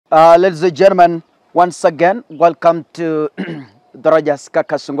Ladies and gentlemen, once again, welcome to the Rogers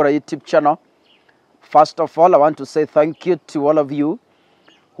Kakasungura YouTube channel. First of all, I want to say thank you to all of you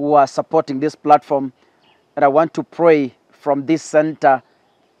who are supporting this platform. And I want to pray from this center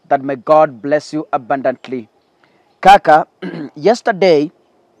that may God bless you abundantly. Kaka, yesterday,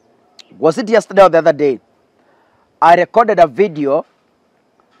 was it yesterday or the other day? I recorded a video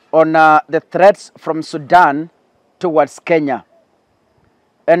on the threats from Sudan towards Kenya.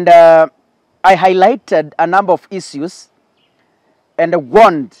 And I highlighted a number of issues and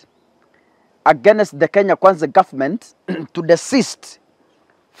warned against the Kenya Kwanza government to desist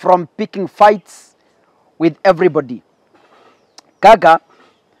from picking fights with everybody. Kaka,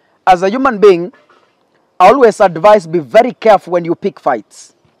 as a human being, I always advise be very careful when you pick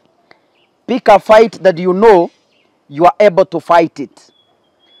fights. Pick a fight that you know you are able to fight it.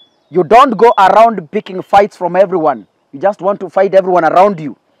 You don't go around picking fights from everyone. You just want to fight everyone around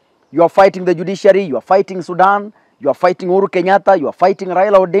you. You are fighting the judiciary, you are fighting Sudan, you are fighting Uhuru Kenyatta, you are fighting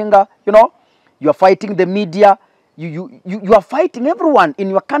Raila Odinga, you are fighting the media, you are fighting everyone in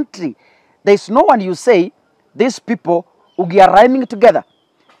your country. There is no one you say, these people we are rhyming together.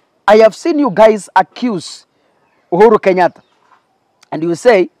 I have seen you guys accuse Uhuru Kenyatta, and you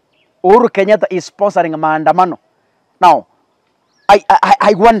say Uhuru Kenyatta is sponsoring maandamano. Now,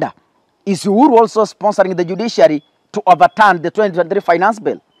 I wonder, is Uhuru also sponsoring the judiciary to overturn the 2023 finance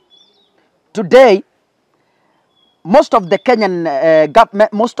bill? Today, most of the Kenyan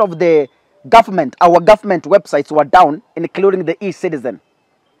government, our government websites were down, including the e-citizen.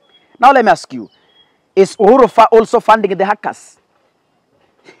 Now let me ask you, is Uhuru also funding the hackers?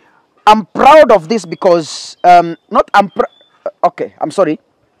 I'm proud of this because, I'm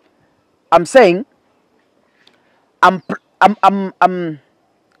saying, I'm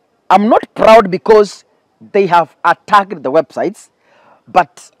not proud because they have attacked the websites,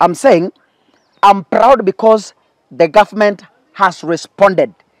 but I'm saying I'm proud because the government has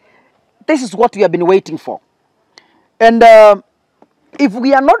responded. This is what we have been waiting for. And if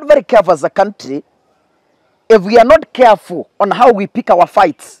we are not very careful as a country, if we are not careful on how we pick our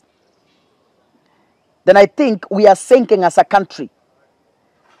fights, then I think we are sinking as a country.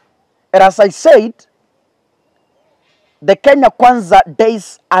 And as I said, the Kenya Kwanza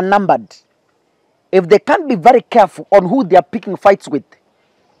days are numbered. If they can't be very careful on who they are picking fights with,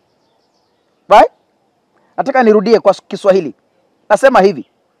 right? Nataka nirudie kwa Kiswahili. Nasema hivi,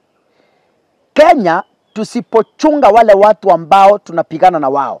 Kenya tusipochunga wale watu ambao tunapigana na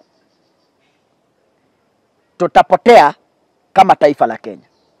wao, tutapotea kama taifa la Kenya.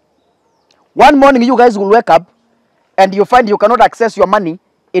 One morning you guys will wake up and you find you cannot access your money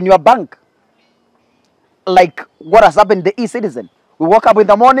in your bank. Like what has happened to the e-citizen. We woke up in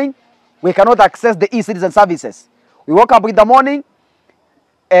the morning, we cannot access the e-citizen services. We woke up in the morning,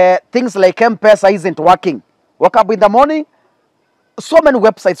 things like M-Pesa isn't working. Woke up in the morning, so many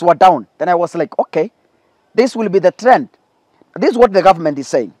websites were down. Then I was like, okay, this will be the trend. This is what the government is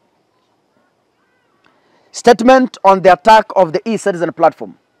saying. Statement on the attack of the e-citizen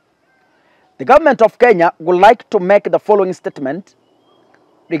platform. The government of Kenya would like to make the following statement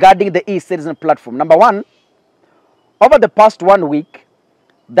regarding the e-citizen platform. Number one, over the past 1 week,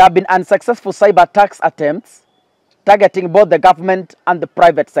 there have been unsuccessful cyber attacks attempts targeting both the government and the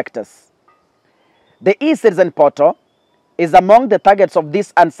private sectors. The e-citizen portal is among the targets of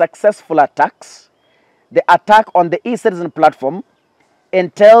these unsuccessful attacks. The attack on the e-citizen platform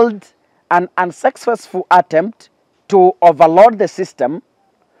entailed an unsuccessful attempt to overload the system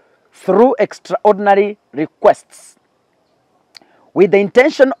through extraordinary requests with the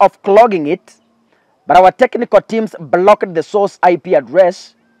intention of clogging it, but our technical teams blocked the source IP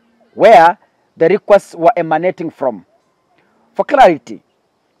address where the requests were emanating from. For clarity,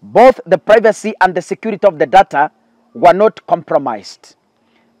 both the privacy and the security of the data were not compromised.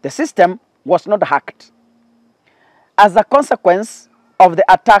 The system was not hacked. As a consequence of the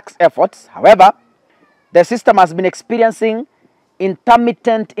attack's efforts, however, the system has been experiencing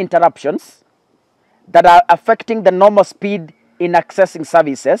intermittent interruptions that are affecting the normal speed in accessing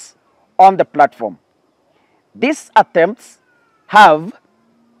services on the platform. These attempts have,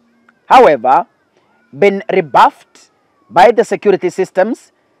 however, been rebuffed by the security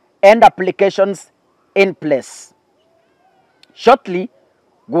systems and applications in place. Shortly,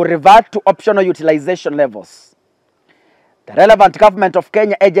 we'll revert to optional utilization levels. The relevant government of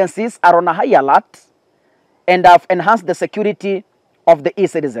Kenya agencies are on a high alert and have enhanced the security of the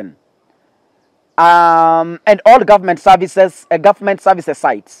e-citizen and all government services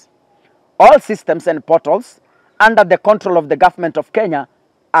sites. All systems and portals under the control of the government of Kenya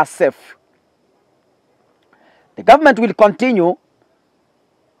are safe. The government will continue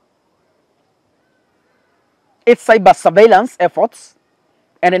its cyber surveillance efforts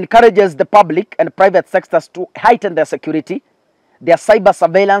and encourages the public and private sectors to heighten their security, their cyber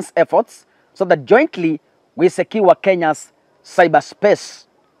surveillance efforts, so that jointly we secure Kenya's cyberspace.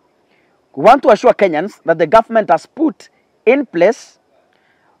 We want to assure Kenyans that the government has put in place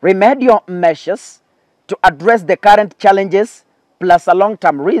remedial measures to address the current challenges plus a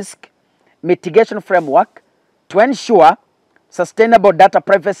long-term risk mitigation framework to ensure sustainable data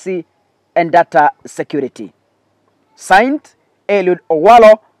privacy and data security. Signed, Eliud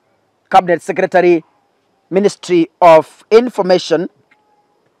Owalo, Cabinet Secretary, Ministry of Information,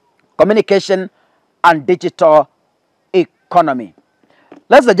 Communication and Digital Economy.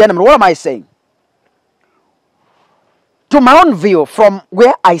 Ladies and gentlemen, what am I saying? To my own view, from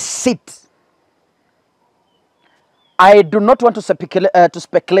where I sit, I do not want to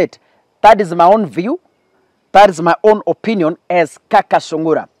speculate. That is my own view. That is my own opinion as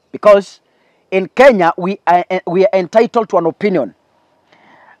Kakasungura. Because in Kenya, we are entitled to an opinion.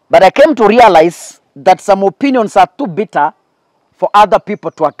 But I came to realize that some opinions are too bitter for other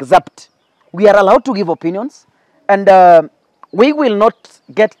people to accept. We are allowed to give opinions, and we will not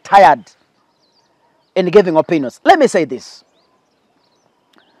get tired in giving opinions. Let me say this.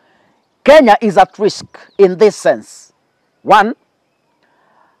 Kenya is at risk in this sense. One,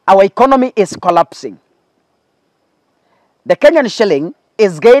 our economy is collapsing. The Kenyan shilling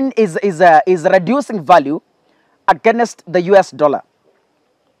is reducing value against the US dollar.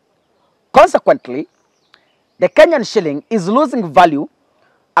 Consequently, the Kenyan shilling is losing value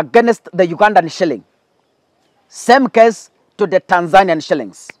against the Ugandan shilling. Same case to the Tanzanian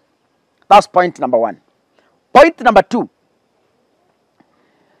shillings. That's point number one. Point number two,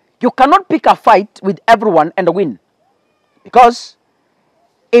 you cannot pick a fight with everyone and win. Because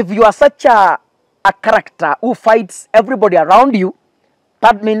if you are such a character who fights everybody around you,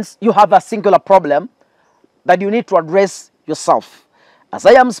 that means you have a singular problem that you need to address yourself. As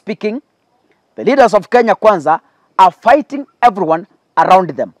I am speaking, the leaders of Kenya Kwanza are fighting everyone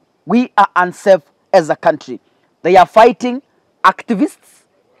around them. We are unsafe as a country. They are fighting activists.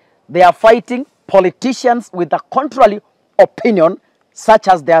 They are fighting politicians with a contrary opinion, such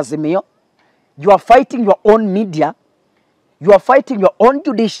as the Azimio. You are fighting your own media. You are fighting your own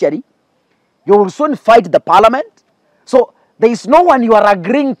judiciary. You will soon fight the parliament. So there is no one you are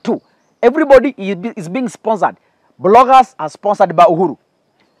agreeing to. Everybody is being sponsored. Bloggers are sponsored by Uhuru.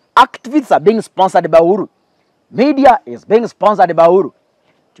 Activists are being sponsored by Uhuru. Media is being sponsored by Uhuru.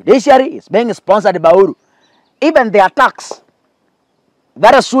 Judiciary is being sponsored by Uhuru. Even the attacks,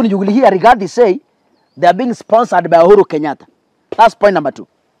 very soon you will hear Rigathi say they are being sponsored by Uhuru Kenyatta. That's point number two.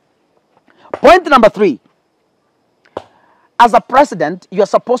 Point number three. As a president, you are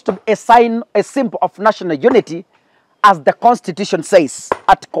supposed to assign a symbol of national unity, as the Constitution says,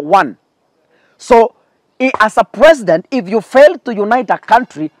 Article 1. So, as a president, if you fail to unite a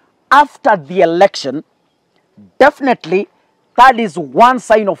country after the election, definitely that is one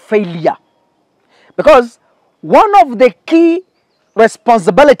sign of failure. Because one of the key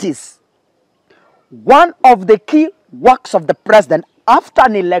responsibilities, one of the key works of the president after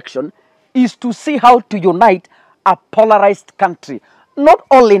an election is to see how to unite a polarized country, not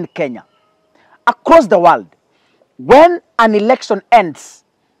only in Kenya, across the world. When an election ends,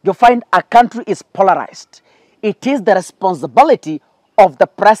 you find a country is polarized. It is the responsibility of the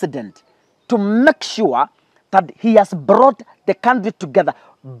president to make sure that he has brought the country together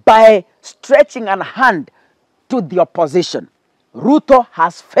by stretching a hand to the opposition. Ruto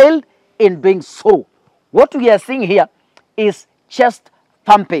has failed in doing so. What we are seeing here is chest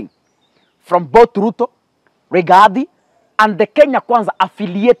thumping from both Ruto, Rigathi, and the Kenya Kwanza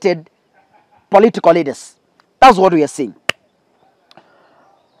affiliated political leaders. That's what we are seeing.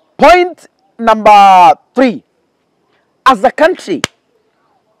 Point number three. As a country,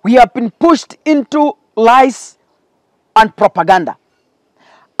 we have been pushed into lies and propaganda.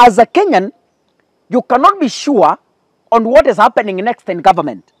 As a Kenyan, you cannot be sure on what is happening next in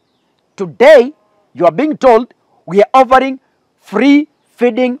government. Today, you are being told we are offering free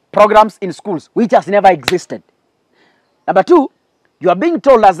feeding programs in schools, which has never existed. Number two, you are being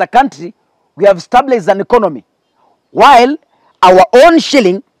told as a country we have established an economy, while our own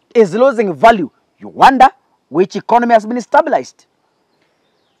shilling is losing value. You wonder which economy has been stabilized.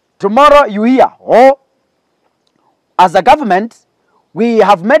 Tomorrow you hear, oh, as a government, we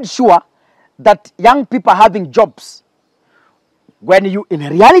have made sure that young people are having jobs. In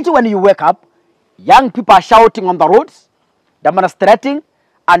reality, when you wake up, young people are shouting on the roads, demonstrating,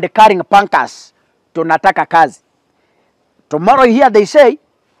 and carrying pankas to nataka kazi. Tomorrow here they say,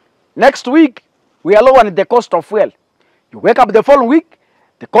 next week, we are lowering the cost of fuel. You wake up the following week,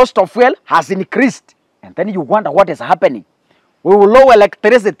 the cost of fuel has increased. And then you wonder what is happening. We will lower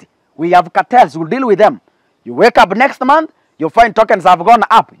electricity. We have cartels. We'll deal with them. You wake up next month, you find tokens have gone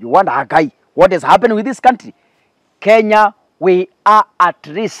up. You wonder, Agai, what is happening with this country? Kenya, we are at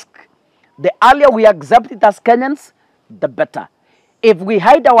risk. The earlier we accept it as Kenyans, the better. If we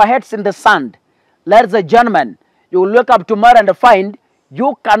hide our heads in the sand, ladies and gentlemen, you will wake up tomorrow and find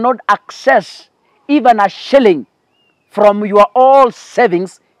you cannot access even a shilling from your all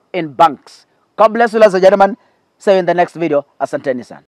savings in banks. God bless you, ladies and gentlemen. See you in the next video. Asanteni sana.